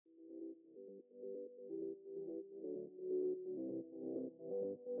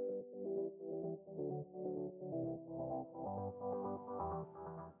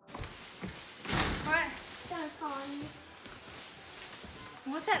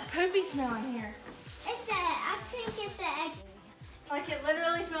that poopy smell in here? I think it's the egg. Like it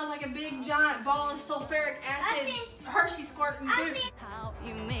literally smells like a big giant ball of sulfuric acid Hershey squirting poop. How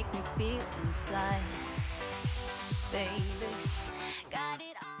you make me feel inside, baby. Got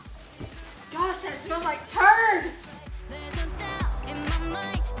it all. Gosh, that smells like turd. There's no doubt in my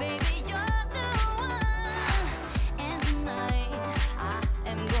mind, baby, you're the one. And tonight I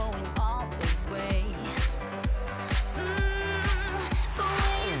am going all the way. But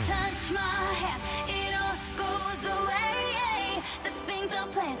when you touch my hand, it all goes away. The things I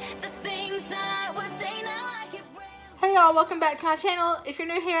planned, the things I would say, now I can bring. Hey y'all, welcome back to my channel. If you're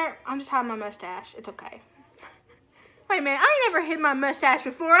new here, I'm just hiding my mustache. It's okay. Wait a minute, I ain't never hid my mustache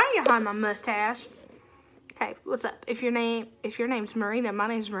before. I ain't hiding my mustache. Hey, what's up? If your name's Merina, my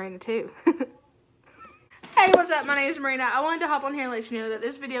name's Merina too. Hey, what's up? My name is Merina. I wanted to hop on here and let you know that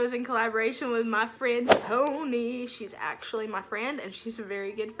this video is in collaboration with my friend Tony. She's actually my friend, and she's a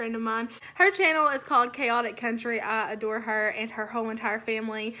very good friend of mine. Her channel is called Chaotic Country. I adore her and her whole entire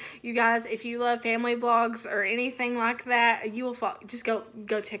family. You guys, if you love family vlogs or anything like that, you will just go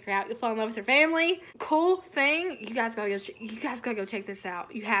check her out. You'll fall in love with her family. Cool thing, you guys gotta go check this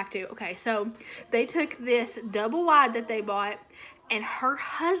out. You have to. Okay, so they took this double wide that they bought, and her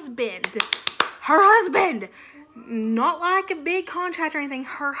husband, not like a big contract or anything,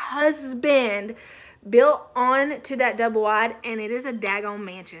 her husband built on to that double wide, and it is a daggone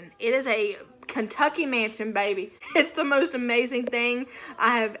mansion. It is a Kentucky mansion, baby. It's the most amazing thing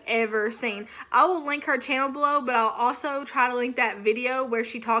I have ever seen. I will link her channel below, but I'll also try to link that video where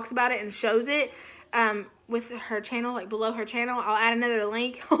she talks about it and shows it with her channel, like below her channel. I'll add another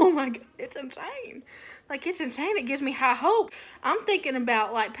link. Oh my god, it's insane. Like, it's insane. It gives me high hope. I'm thinking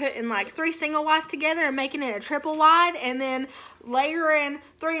about, like, putting, like, 3 single wides together and making it a triple wide, and then layering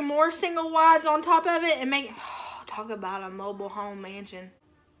 3 more single wides on top of it and make, oh, talk about a mobile home mansion.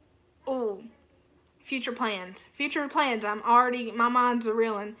 Oh, future plans. Future plans. My mind's a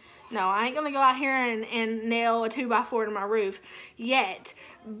reeling. No, I ain't gonna go out here and nail a 2x4 to my roof yet,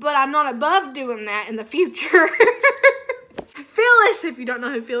 but I'm not above doing that in the future. Phyllis, if you don't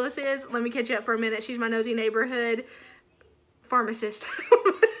know who Phyllis is, let me catch you up for a minute. She's my nosy neighborhood pharmacist.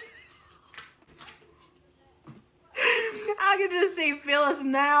 I can just see Phyllis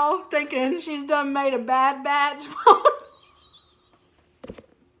now thinking she's done made a bad batch.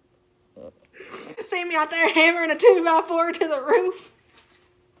 See me out there hammering a 2x4 to the roof.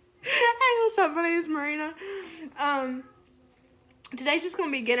 Hey, what's up? My name is Merina. Today's just going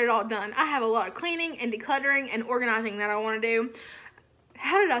to be get it all done. I have a lot of cleaning and decluttering and organizing that I want to do.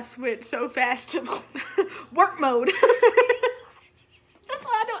 How did I switch so fast to work mode? That's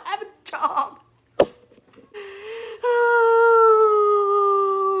why I don't have a job. Oh,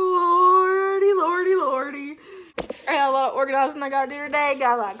 lordy, lordy. I got a lot of organizing I got to do today.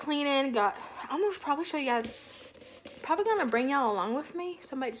 Got a lot of cleaning. I'm going to probably show you guys. Probably going to bring y'all along with me.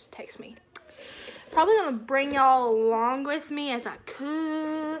 Somebody just text me. Probably gonna bring y'all along with me as I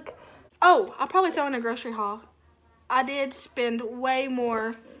cook. Oh, I'll probably throw in a grocery haul. I did spend way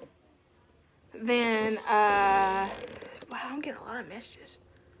more than, wow, I'm getting a lot of messages.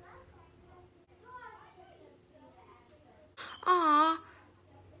 Aw,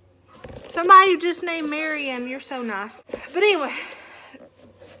 somebody just named Miriam, you're so nice. But anyway,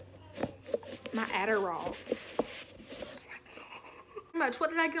 my Adderall. What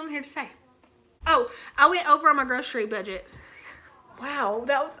did I get on here to say? Oh, I went over on my grocery budget. Wow,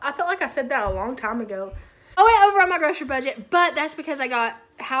 I felt like I said that a long time ago. I went over on my grocery budget, but that's because I got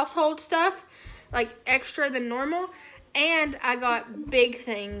household stuff, like extra than normal, and I got big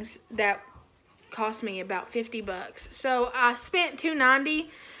things that cost me about 50 bucks. So I spent $290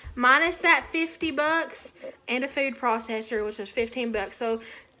 minus that 50 bucks and a food processor, which was 15 bucks. So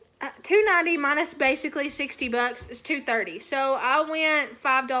 $290 minus basically 60 bucks is $230. So I went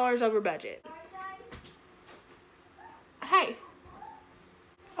 $5 over budget. Hey.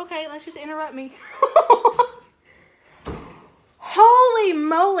 Okay, let's just interrupt me. Holy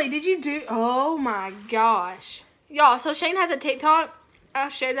moly, did you do? Oh my gosh. Y'all, so Shane has a TikTok. I'll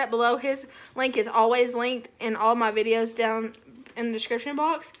share that below. His link is always linked in all my videos down in the description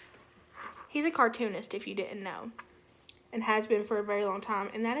box. He's a cartoonist, if you didn't know. And has been for a very long time.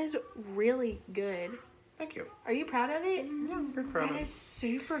 And that is really good. Thank you. Are you proud of it? Yeah, I'm pretty proud of it. That is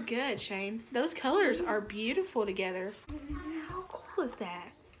super good, Shane. Those colors are beautiful together. How cool is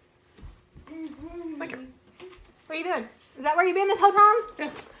that? Thank you. What are you doing? Is that where you've been this whole time?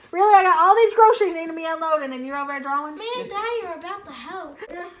 Yeah. Really? I got all these groceries need to be unloading and you're over there drawing? Me and Daddy are about to help.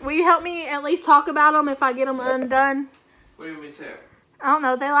 Will you help me at least talk about them if I get them undone? What do you want me to? I don't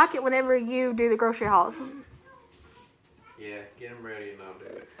know. They like it whenever you do the grocery hauls. Yeah, get them ready and I'll do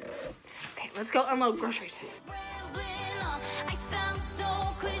it. Okay, let's go unload groceries. Rambling on, I sound so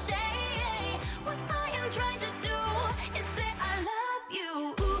cliche. What I am trying to do is say I love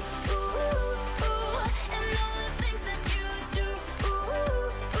you. Ooh, ooh, ooh, and all the things that you do.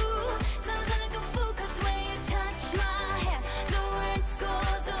 Ooh, ooh, sounds like a fool 'cause when you touch my hair, the words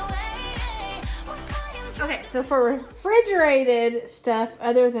goes away. What I am Okay, so for refrigerated stuff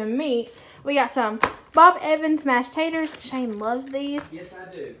other than meat, we got some Bob Evans mashed taters. Shane loves these. Yes, I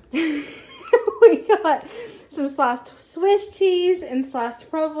do. We got some sliced Swiss cheese and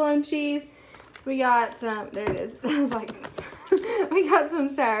sliced provolone cheese. We got some, there it is. I was like, we got some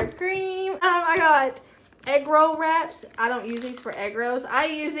sour cream. I got egg roll wraps. I don't use these for egg rolls. I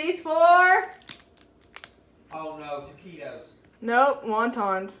use these for, Oh no, taquitos. nope,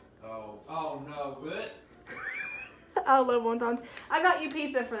 wontons. Oh no, what? I love wontons. I got you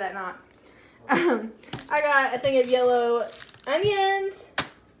pizza for that night. I got a thing of yellow onions,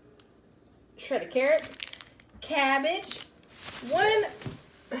 shredded carrots, cabbage, one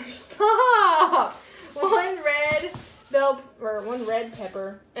red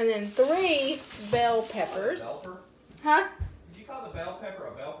pepper, and then 3 bell peppers. Bell pepper? Huh? Did you call the bell pepper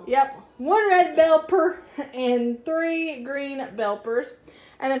a bell pepper? Yep. 1 red bell pepper and 3 green bell peppers.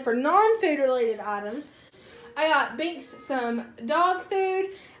 And then for non-food related items, I got Binks some dog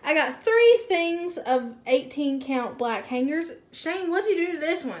food. I got 3 things of 18 count black hangers. Shane, what'd you do to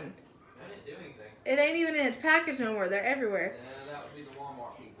this one? I didn't do anything. It ain't even in its package no more. They're everywhere. Yeah, that would be the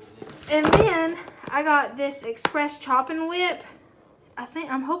Walmart people. And then I got this express chopping whip.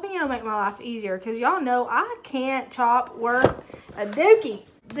 I'm hoping it'll make my life easier because y'all know I can't chop worth a dookie.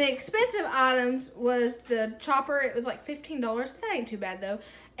 The expensive items was the chopper. It was like $15. That ain't too bad though.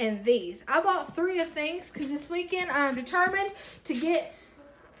 And these. I bought 3 of things because this weekend I'm determined to get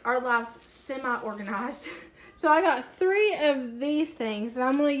our lives semi-organized. So I got 3 of these things, and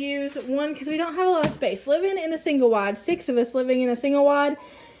I'm going to use one because we don't have a lot of space. Living in a single wide, 6 of us living in a single wide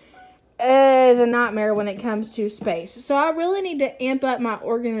is a nightmare when it comes to space. So I really need to amp up my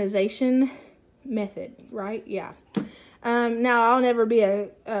organization method, right? Yeah. Now, I'll never be a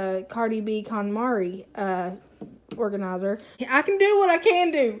Cardi B KonMari organizer. I can do what I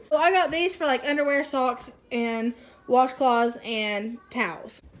can do. So I got these for like underwear, socks, and washcloths and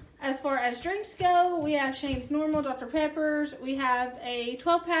towels. As far as drinks go, we have Shane's Normal Dr. Peppers. We have a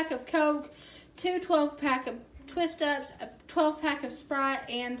 12-pack of Coke, 2 12-pack of Twist Ups, a 12-pack of Sprite,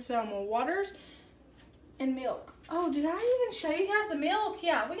 and some waters and milk. Oh, did I even show you guys the milk?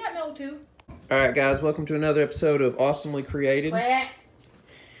 Yeah, we got milk too. Alright guys, welcome to another episode of Awesomely Created.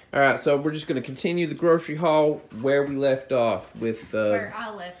 Alright, so we're just going to continue the grocery haul where we left off with where I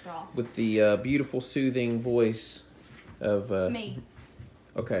left off. With the beautiful, soothing voice of Me.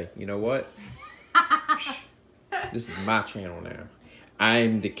 Okay, you know what? Shh. This is my channel now.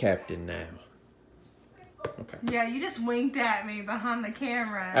 I'm the captain now. Okay. Yeah, you just winked at me behind the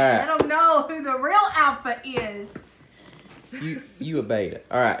camera. All right. Let them know who the real alpha is. You obeyed it.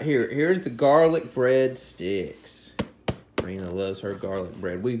 All right, here's the garlic bread sticks. Marina loves her garlic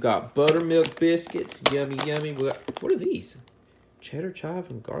bread. We've got buttermilk biscuits. Yummy, yummy. What are these? Cheddar, chive,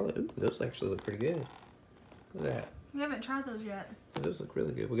 and garlic. Ooh, those actually look pretty good. Look at that. We haven't tried those yet. Those look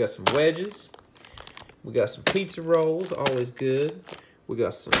really good. We got some wedges. We got some pizza rolls. Always good. We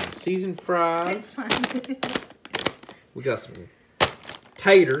got some seasoned fries. We got some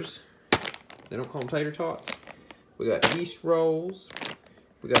taters. They don't call them tater tots. We got yeast rolls.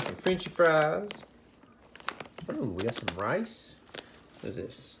 We got some Frenchy fries. Ooh, we got some rice. What is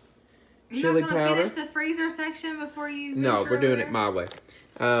this? Chili powder. You're not going to finish the freezer section before you... No, we're doing it my way.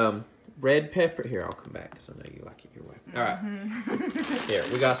 Red pepper. Here, I'll come back because I know you like it your way. All right. Here,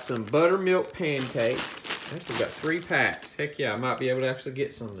 we got some buttermilk pancakes. Actually, got 3 packs. Heck yeah, I might be able to actually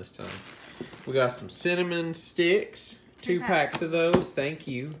get some this time. We got some cinnamon sticks. 2 packs of those. Thank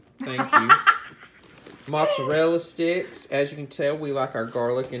you. Thank you. Mozzarella sticks. As you can tell, we like our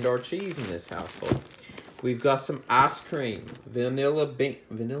garlic and our cheese in this household. We've got some ice cream. Vanilla bean?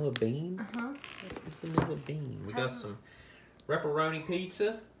 Uh-huh. It's vanilla bean. We got some pepperoni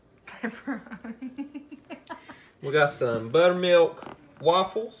pizza. Pepperoni. We got some buttermilk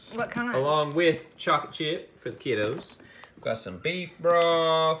waffles. What kind? Along with chocolate chip for the kiddos. We got some beef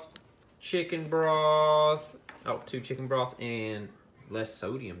broth, chicken broth. Oh, 2 chicken broths and less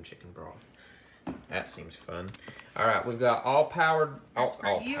sodium chicken broth. That seems fun. All right, we've got all-purpose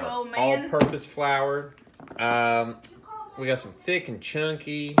flour. We got some thick and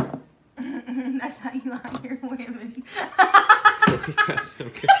chunky. That's how you like your women.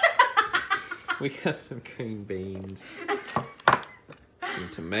 We got some green beans. Some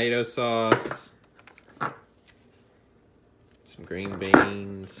tomato sauce. some green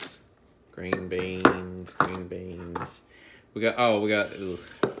beans. Green beans. Green beans. We got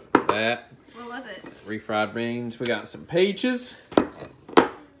that. What was it? Refried beans. We got some peaches.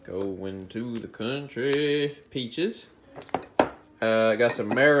 Going to the country. Peaches. Got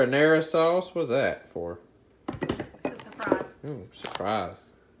some marinara sauce. What's that for? It's a surprise. Ooh, surprise.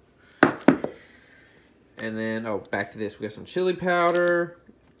 And then, back to this. We got some chili powder.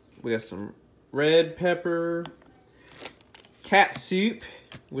 We got some red pepper. Cat soup,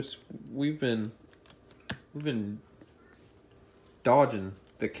 which we've been dodging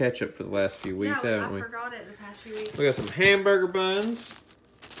the ketchup for the last few weeks, haven't we? I forgot it the past few weeks. We got some hamburger buns.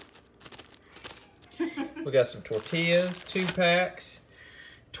 We got some tortillas, 2 packs.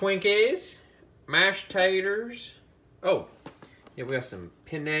 Twinkies, mashed taters. Oh, yeah, we got some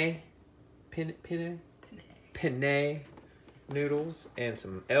penne noodles and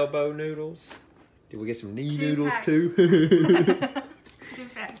some elbow noodles. Did we get some knee noodles packs. too? 2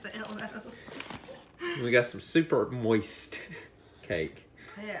 packs of elbow. We got some super moist cake.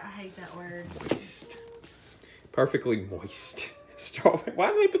 Yeah, I hate that word. Moist. Perfectly moist. Strawberry.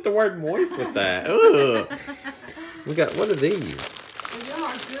 Why did they put the word moist with that? Ugh. We got, what are these? You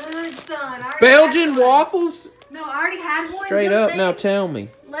are good, son. Belgian waffles? No, I already had one. Straight up, now tell me.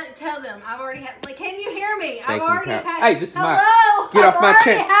 Tell them. I've already had. Like, can you hear me? Thank I've you, already Pat. had. Hey, this is my. Hello. Get off my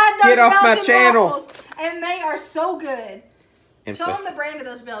channel. Get off my channel. Waffles, and they are so good. And show them the brand of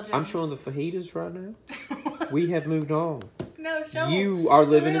those Belgians. I'm showing the fajitas right now. We have moved on. No, show them. You are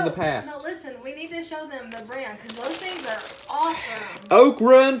living in the past. No, listen. We need to show them the brand because those things are awesome. Oak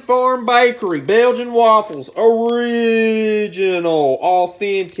Run Farm Bakery, Belgian waffles, original,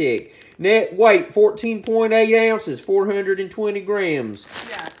 authentic. Net weight 14.8 ounces, 420 grams.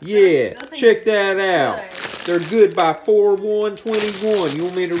 Yeah, those check that out. good. They're good by 4/1/21. You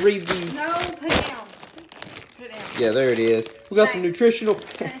want me to read the? No, put it down. Put it down. Yeah, there it is. We got some Okay. nutritional.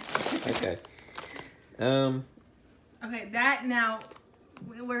 Okay. Okay, that now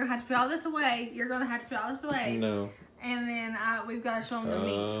we're gonna have to put all this away. You're gonna have to put all this away. No. And then we've got to show them the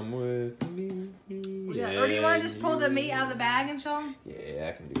meat. With me. Or do you want to just pull the meat out of the bag and show them? Yeah,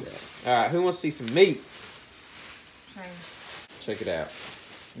 I can do that. All right, who wants to see some meat? Same. Check it out.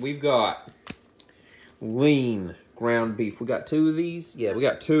 We've got lean ground beef. We got 2 of these. Yeah, we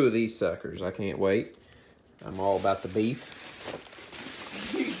got 2 of these suckers. I can't wait. I'm all about the beef.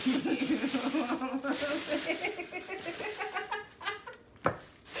 What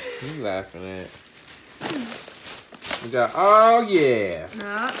are you laughing at? We got, oh yeah.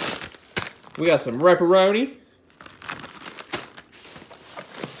 No. We got some pepperoni.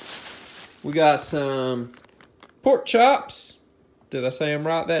 We got some pork chops. Did I say them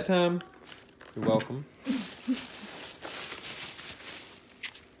right that time? You're welcome.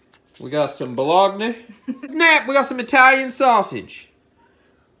 We got some bologna. Snap, we got some Italian sausage.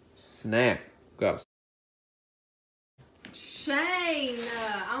 Snap. Got Shane,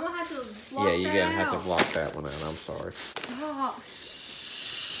 I'm gonna have to block yeah, you're that gonna have out. to block that one out. I'm sorry. Oh,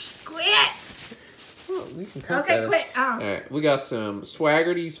 quit. Well, we can cut Okay, that. quit. All right, we got some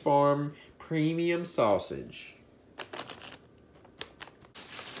Swaggerty's Farm premium sausage.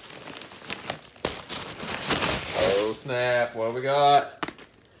 Oh snap! What do we got?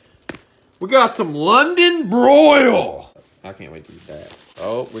 We got some London broil. I can't wait to eat that.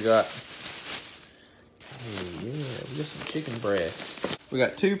 Oh, we got. Oh yeah, we got some chicken breasts. We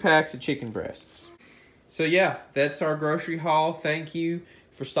got 2 packs of chicken breasts. So yeah, that's our grocery haul. Thank you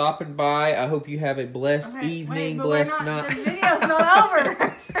for stopping by. I hope you have a blessed evening, blessed night. The video's not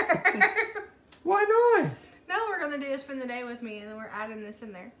over. Why not? No, we're gonna do a spend the day with me, and then we're adding this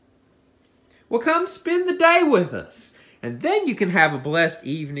in there. Well, come spend the day with us. And then you can have a blessed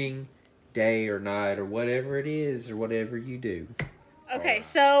evening, day, or night, or whatever it is, or whatever you do. Okay,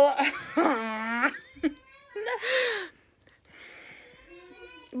 so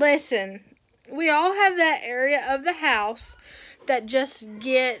listen, we all have that area of the house that just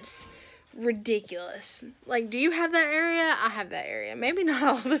gets ridiculous. Like, do you have that area? I have that area. Maybe not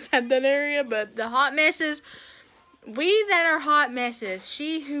all of us have that area, but the hot messes, we that are hot messes,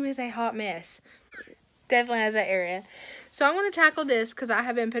 she who is a hot mess, definitely has that area. So I'm going to tackle this because I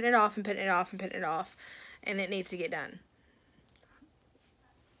have been putting it off and putting it off and putting it off, and it needs to get done.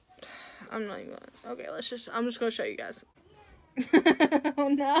 I'm not even gonna, okay, I'm just going to show you guys. Oh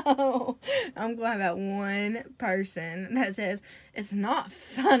no, I'm going to have that one person that says, it's not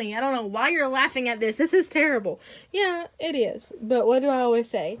funny. I don't know why you're laughing at this. This is terrible. Yeah, it is. But what do I always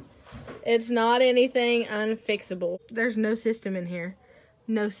say? It's not anything unfixable. There's no system in here.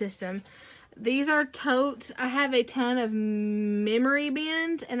 No system. These are totes. I have a ton of memory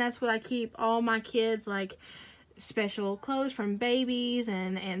bins, and that's what I keep all my kids, like, special clothes from babies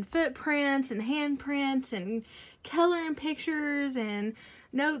and footprints and handprints and coloring pictures and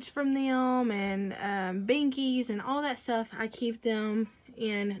notes from them and binkies and all that stuff. I keep them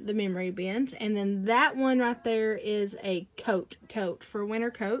in the memory bins. And then that one right there is a tote for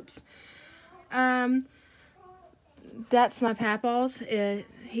winter coats. That's my papa's.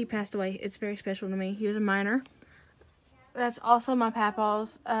 He passed away. It's very special to me. He was a miner. That's also my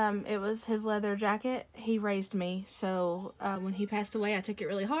papa's. It was his leather jacket. He raised me, so when he passed away, I took it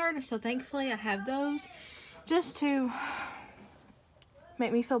really hard. So thankfully, I have those just to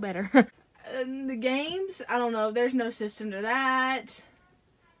make me feel better. The games, I don't know. There's no system to that.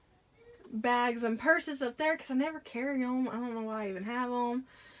 Bags and purses up there because I never carry them. I don't know why I even have them.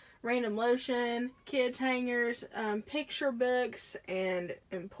 Random lotion, kids hangers, picture books, and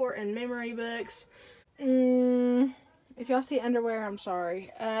important memory books. If y'all see underwear, I'm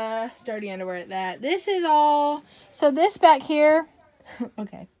sorry. Dirty underwear at that. This is all. So this back here.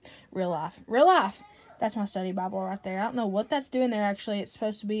 Okay. Real life. Real life. That's my study Bible right there. I don't know what that's doing there actually. It's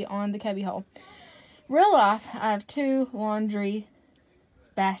supposed to be on the cubby hole. Real life. I have 2 laundry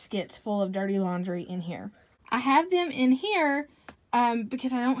baskets full of dirty laundry in here. I have them in here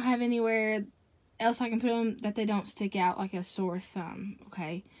because I don't have anywhere else I can put them that they don't stick out like a sore thumb.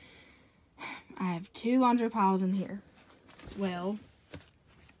 Okay. I have 2 laundry piles in here. Well,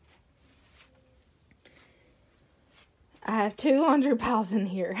 I have 2 laundry piles in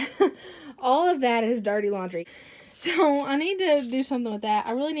here. All of that is dirty laundry. So I need to do something with that.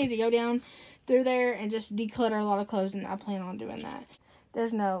 I really need to go down through there and just declutter a lot of clothes, and I plan on doing that.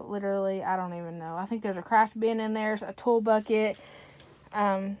 There's no, literally, I don't even know. I think there's a craft bin in there, a tool bucket,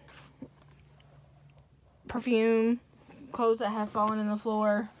 perfume, clothes that have fallen in the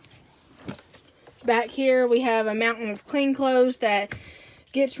floor. Back here we have a mountain of clean clothes that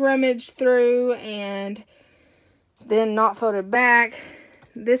gets rummaged through and then not folded back.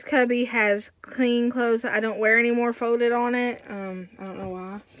 This cubby has clean clothes that I don't wear anymore folded on it. I don't know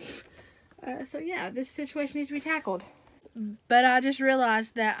why. So yeah, this situation needs to be tackled. But I just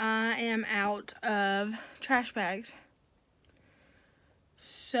realized that I am out of trash bags.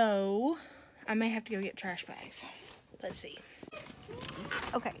 So I may have to go get trash bags. Let's see.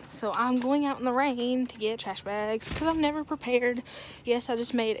 Okay, so I'm going out in the rain to get trash bags because I'm never prepared. Yes, I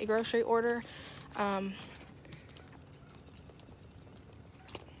just made a grocery order. Can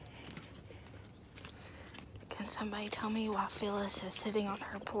somebody tell me why Phyllis is sitting on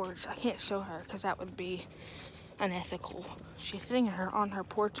her porch? I can't show her because that would be unethical. She's sitting on her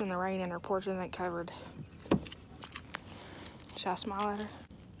porch in the rain and her porch isn't covered. Should I smile at her?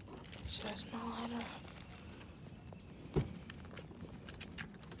 Should I smile at her?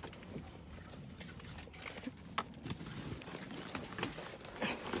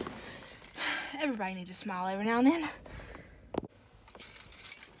 Everybody needs to smile every now and then.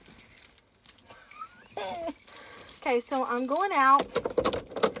 Okay, so I'm going out.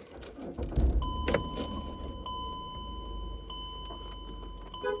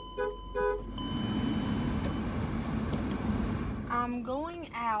 I'm going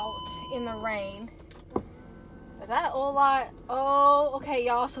out in the rain. Is that a whole lot? Oh, okay,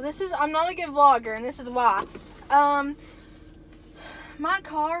 y'all. So this is, I'm not a good vlogger, and this is why. My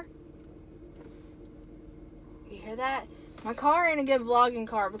car, you hear that? My car ain't a good vlogging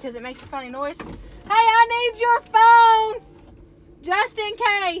car because it makes a funny noise. Hey, I need your phone! Just in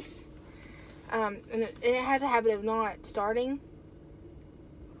case. And it has a habit of not starting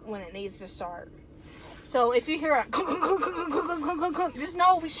when it needs to start. So if you hear a just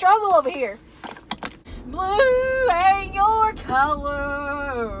know we struggle over here. Blue ain't your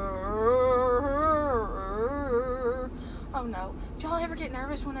color. Oh no. Do y'all ever get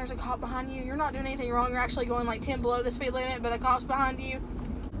nervous when there's a cop behind you? You're not doing anything wrong. You're actually going like 10 below the speed limit, but the cop's behind you.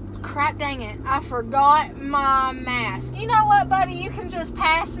 Crap dang it. I forgot my mask. You know what, buddy? You can just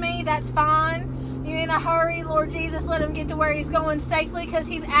pass me. That's fine. You in a hurry. Lord Jesus, let him get to where he's going safely because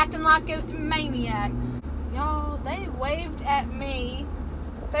he's acting like a maniac. Y'all, they waved at me.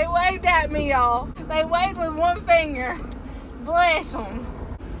 They waved at me, y'all. They waved with one finger. Bless them.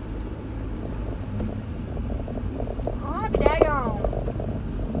 Oh, daggone.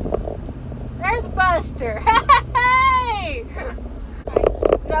 There's Buster. Hey!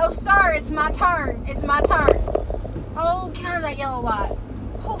 No, sir, it's my turn. It's my turn. Oh, get out of that yellow light.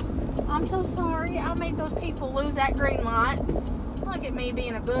 Oh, I'm so sorry. I made those people lose that green light. Look at me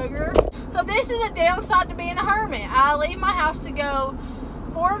being a booger. So this is a downside to being a hermit. I leave my house to go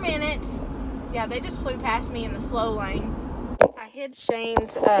 4 minutes. Yeah, they just flew past me in the slow lane. I hid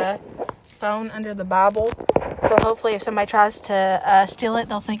Shane's phone under the Bible. So hopefully if somebody tries to steal it,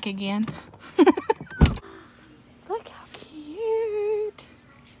 they'll think again.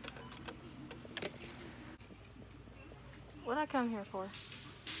 come here for?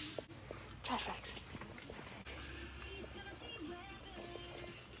 Trash bags.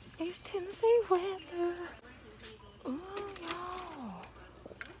 It's Tennessee weather. Ooh, y'all.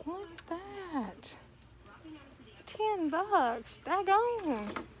 Look at that. $10.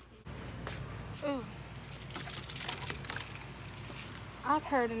 Daggone. Ooh. I've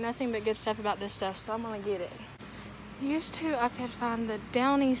heard nothing but good stuff about this stuff, so I'm gonna get it. Used to, I could find the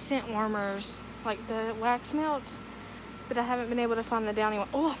Downy scent warmers, like the wax melts, but I haven't been able to find the Downy one.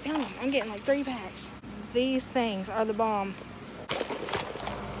 Oh, I found them. I'm getting like 3 packs. These things are the bomb.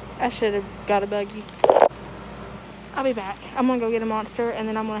 I should have got a buggy. I'll be back. I'm gonna go get a Monster and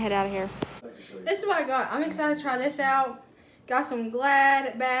then I'm gonna head out of here. This is what I got. I'm excited to try this out. Got some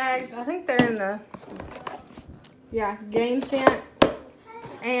Glad bags. I think they're in the, yeah, game scent.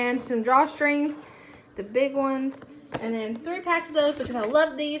 And some drawstrings, the big ones. And then 3 packs of those because I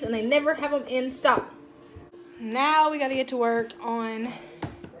love these and they never have them in stock. Now we gotta get to work on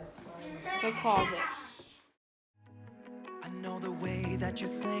the closet. I know the way that you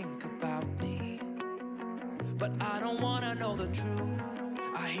think about me, but I don't wanna know the truth.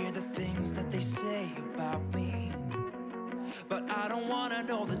 I hear the things that they say about me, but I don't wanna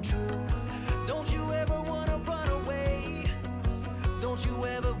know the truth. Don't you ever wanna run away? Don't you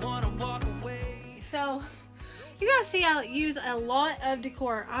ever wanna walk away? So, you guys see I use a lot of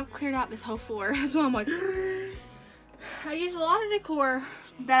decor. I've cleared out this whole floor. That's why I'm like, I use a lot of decor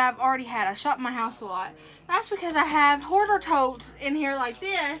that I've already had. I shop my house a lot. That's because I have hoarder totes in here like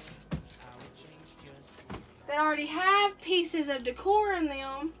this that already have pieces of decor in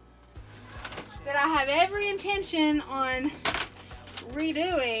them that I have every intention on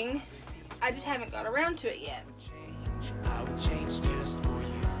redoing. I just haven't got around to it yet. I would change just for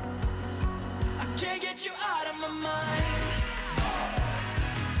you. I can't get you out of my mind.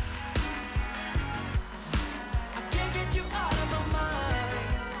 I can't get you out of my mind.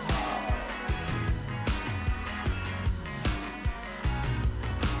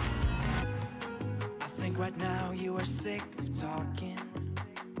 I think right now you are sick of talking,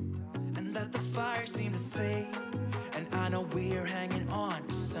 and that the fire seemed to fade. And I know we're hanging on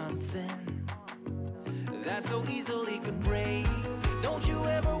to something that so easily could break. Don't you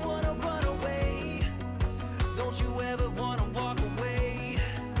ever wanna run away? Don't you ever wanna walk away?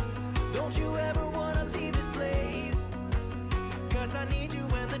 Don't you ever wanna leave this place? Cause I need you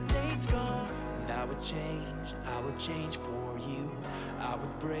when the day's gone. And I would change for you. I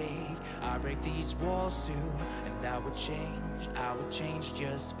would break these walls too. And I would change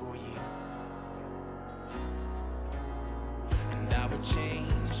just for you. And I would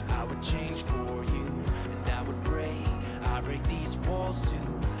change for you. And I would break these walls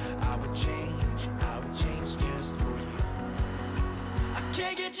too. I would change just for you. I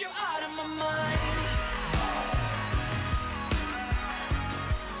can't get you out of my mind.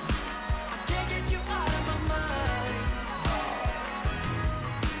 I can't get you out of my mind.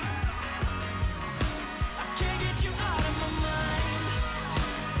 I can't get you out of my mind.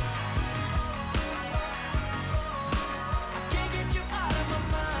 I can't get you out of my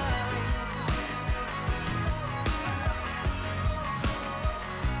mind.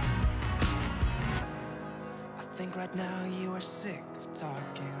 I think right now you are sick of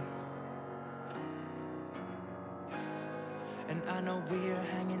talking, and I know we're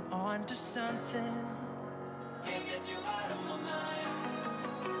hanging on to something. Can't get you out of my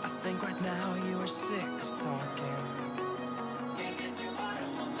mind. I think right now you are sick of talking. Can't get you out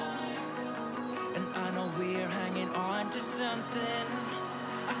of my mind. And I know we're hanging on to something.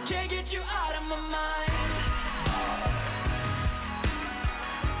 I can't get you out of my mind.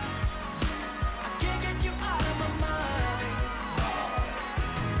 I can't get you out of my mind.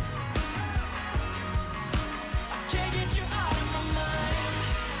 I can't get you out of my mind.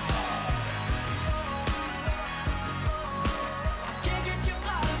 I can't get you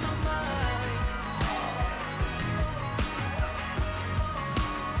out of my mind.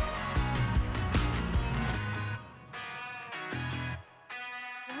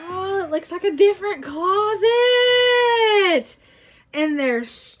 Oh, it looks like a different closet. And there's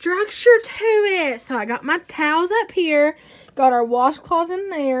structure to it. So I got my towels up here. Got our washcloths in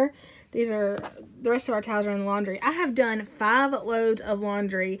there. These are, the rest of our towels are in the laundry. I have done 5 loads of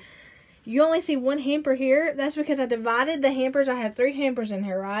laundry. You only see 1 hamper here. That's because I divided the hampers. I have 3 hampers in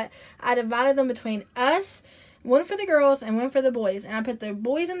here, right? I divided them between us. 1 for the girls and 1 for the boys. And I put the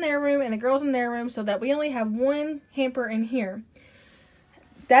boys in their room and the girls in their room so that we only have 1 hamper in here.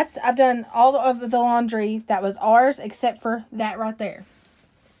 I've done all of the laundry that was ours except for that right there.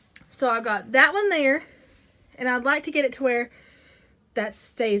 So I've got that one there, and I'd like to get it to where that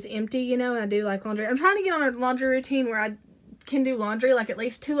stays empty, you know, and I do like laundry. I'm trying to get on a laundry routine where I can do laundry like at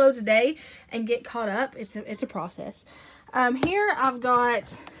least 2 loads a day and get caught up. It's a process. Here I've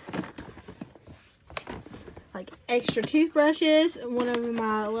got like extra toothbrushes. One of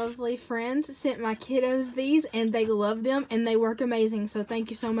my lovely friends sent my kiddos these and they love them and they work amazing. So thank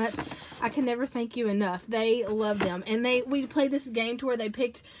you so much. I can never thank you enough. They love them. And we played this game to where they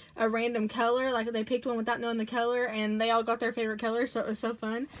picked a random color. Like they picked one without knowing the color and they all got their favorite color. So it was so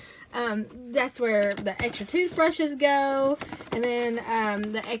fun. That's where the extra toothbrushes go. And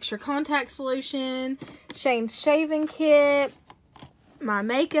then the extra contact solution. Shane's shaving kit. My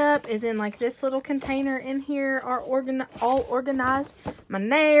makeup is in like this little container in here, all organized. My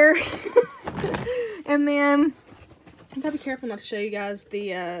nair. And then I gotta be careful not to show you guys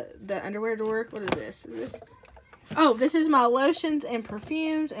the underwear drawer. What is this? Oh, this is my lotions and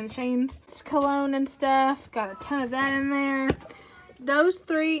perfumes and Shane's cologne and stuff. Got a ton of that in there. Those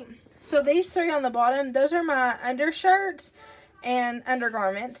 3, so these 3 on the bottom, those are my undershirts and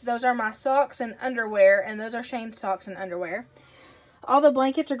undergarments. Those are my socks and underwear, and those are Shane's socks and underwear. All the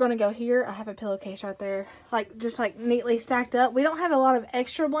blankets are going to go here. I have a pillowcase right there, just neatly stacked up. We don't have a lot of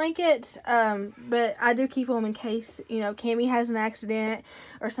extra blankets, but I do keep them in case, Cammy has an accident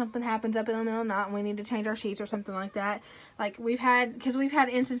or something happens up in the middle of the night and we need to change our sheets or something like that. Because we've had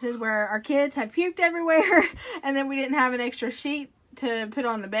instances where our kids have puked everywhere and then we didn't have an extra sheet to put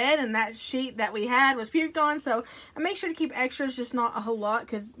on the bed, and that sheet that we had was puked on. So I make sure to keep extras, just not a whole lot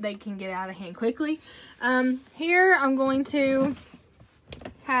because they can get out of hand quickly. Here I'm going to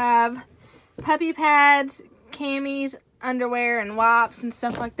have puppy pads, Cammy's underwear and wipes and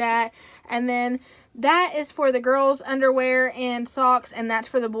stuff like that. And then that is for the girls' underwear and socks, and that's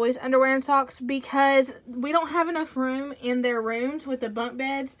for the boys' underwear and socks, because we don't have enough room in their rooms with the bunk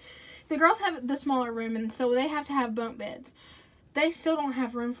beds. The girls have the smaller room, and so they have to have bunk beds. They still don't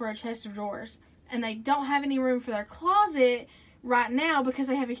have room for a chest of drawers, and they don't have any room for their closet right now because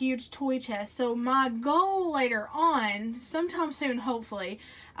they have a huge toy chest. So my goal later on, sometime soon hopefully,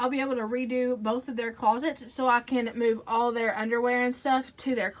 I'll be able to redo both of their closets so I can move all their underwear and stuff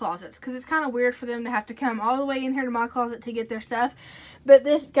to their closets, because it's kind of weird for them to have to come all the way in here to my closet to get their stuff. But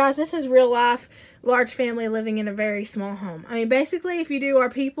this, guys, this is real life, large family living in a very small home. I mean, basically, if you do our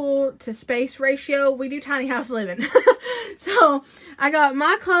people to space ratio, we do tiny house living. So I got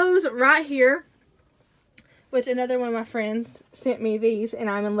my clothes right here, which another one of my friends sent me these, and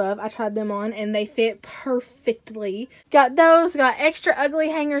I'm in love. I tried them on, and they fit perfectly. Got those. Got extra ugly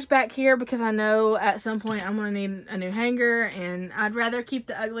hangers back here because I know at some point I'm going to need a new hanger, and I'd rather keep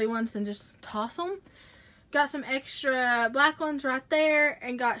the ugly ones than just toss them. Got some extra black ones right there,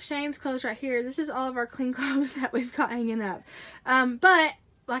 and got Shane's clothes right here. This is all of our clean clothes that we've got hanging up. But,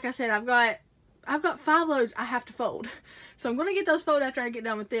 like I said, I've got 5 loads I have to fold. So I'm going to get those folded after I get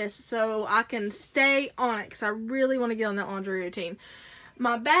done with this so I can stay on it, because I really want to get on that laundry routine.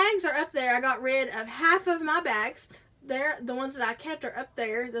 My bags are up there. I got rid of half of my bags. The ones that I kept are up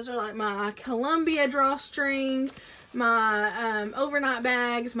there. Those are like my Columbia drawstring, my overnight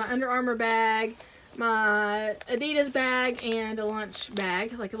bags, my Under Armour bag, my Adidas bag, and a lunch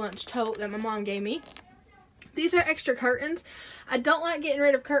bag, like a lunch tote that my mom gave me. These are extra curtains. I don't like getting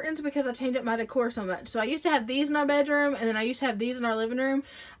rid of curtains because I change up my decor so much. So I used to have these in our bedroom, and then I used to have these in our living room.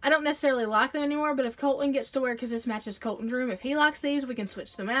 I don't necessarily like them anymore, but if Colton gets to wear, because this matches Colton's room, if he likes these, we can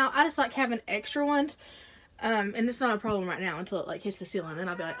switch them out. I just like having extra ones. And it's not a problem right now until it hits the ceiling. Then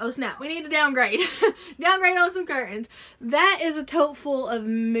I'll be like, oh snap, we need to downgrade. Downgrade on some curtains. That is a tote full of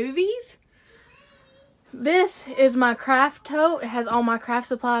movies. This is my craft tote. It has all my craft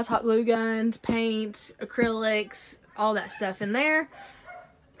supplies, hot glue guns, paints, acrylics, all that stuff in there.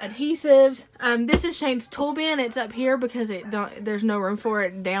 Adhesives. This is Shane's tool bin. It's up here because there's no room for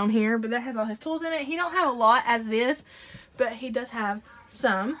it down here. But that has all his tools in it. He don't have a lot as this, but he does have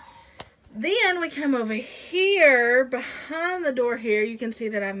some. Then we come over here, behind the door here. You can see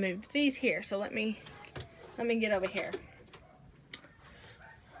that I've moved these here. So let me get over here.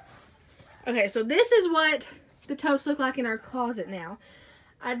 Okay, so this is what the totes look like in our closet now.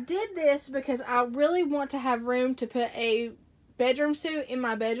 I did this because I really want to have room to put a bedroom suit in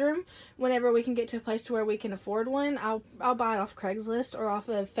my bedroom whenever we can get to a place to where we can afford one. I'll buy it off Craigslist or off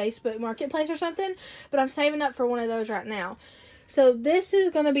of Facebook Marketplace or something, but I'm saving up for one of those right now. So this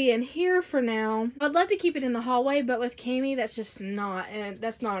is going to be in here for now. I'd love to keep it in the hallway, but with Cammy,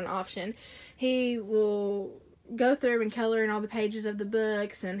 that's not an option. He will go through and color in all the pages of the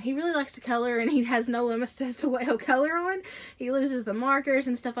books, and he really likes to color, and he has no limits as to what he'll color on. He loses the markers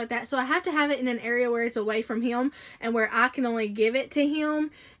and stuff like that, so I have to have it in an area where it's away from him and where I can only give it to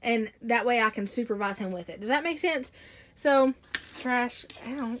him, and that way I can supervise him with it. Does that make sense? So, trash,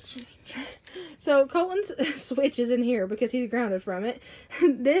 ouch. So, Colton's switch is in here because he's grounded from it.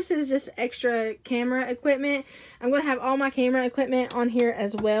 This is just extra camera equipment. I'm going to have all my camera equipment on here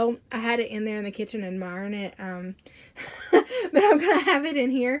as well. I had it in there in the kitchen admiring it. But I'm going to have it in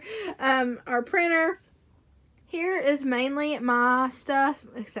here. Our printer. Here is mainly my stuff,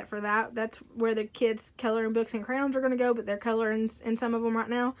 except for that. That's where the kids' coloring books and crayons are going to go, but they're coloring in some of them right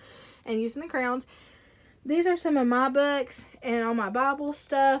now and using the crayons. These are some of my books and all my Bible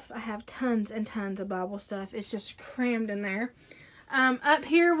stuff. I have tons and tons of Bible stuff. It's just crammed in there. Up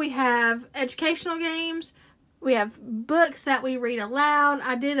here we have educational games. We have books that we read aloud.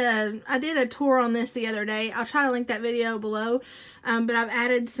 I did a tour on this the other day. I'll try to link that video below. But I've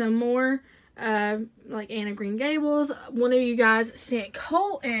added some more, like Anne of Green Gables. One of you guys sent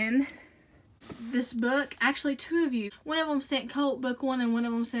Colton this book. Actually, two of you. One of them sent Colt book 1 and one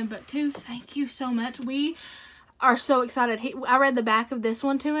of them sent book 2. Thank you so much. We are so excited. I read the back of this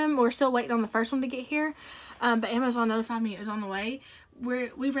one to him. We're still waiting on the first one to get here. But Amazon notified me it was on the way.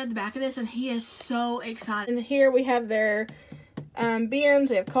 We've read the back of this and he is so excited. And here we have their bins.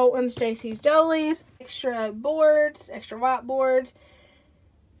 We have Colton's, JC's, Jolie's. Extra boards, extra whiteboards.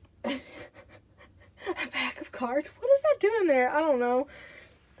 A pack of cards. What is that doing there? I don't know.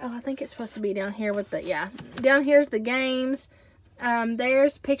 Oh, I think it's supposed to be down here with the, yeah. Down here's the games.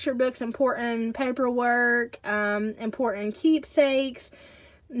 There's picture books, important paperwork, important keepsakes,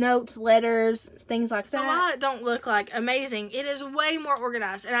 notes, letters, things like that. So while it don't look like amazing, it is way more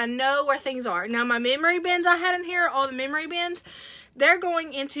organized, and I know where things are. Now, my memory bins I had in here, all the memory bins, they're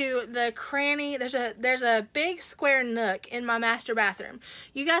going into the cranny. There's a big square nook in my master bathroom.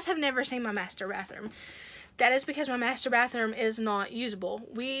 You guys have never seen my master bathroom. That is because my master bathroom is not usable.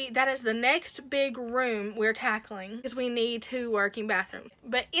 That is the next big room we're tackling, because we need 2 working bathrooms.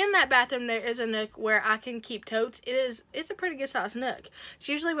 But in that bathroom there is a nook where I can keep totes. It's a pretty good sized nook. It's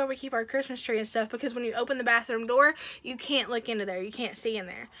usually where we keep our Christmas tree and stuff, because when you open the bathroom door, you can't look into there. You can't see in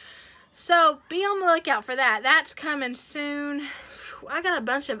there. So be on the lookout for that. That's coming soon. I got a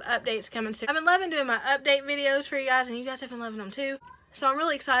bunch of updates coming soon. I've been loving doing my update videos for you guys, and you guys have been loving them too. So I'm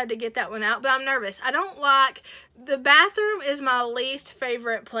really excited to get that one out, but I'm nervous. The bathroom is my least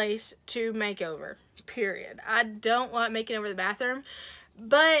favorite place to make over, period. I don't like making over the bathroom,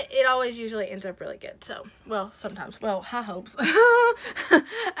 but it always usually ends up really good. So, well, sometimes. Well, high hopes.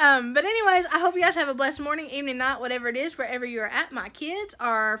 But anyways, I hope you guys have a blessed morning, evening, night, whatever it is, wherever you're at. My kids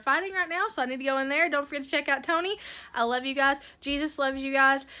are fighting right now, so I need to go in there. Don't forget to check out Tony. I love you guys. Jesus loves you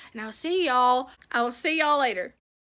guys, and I will see y'all later.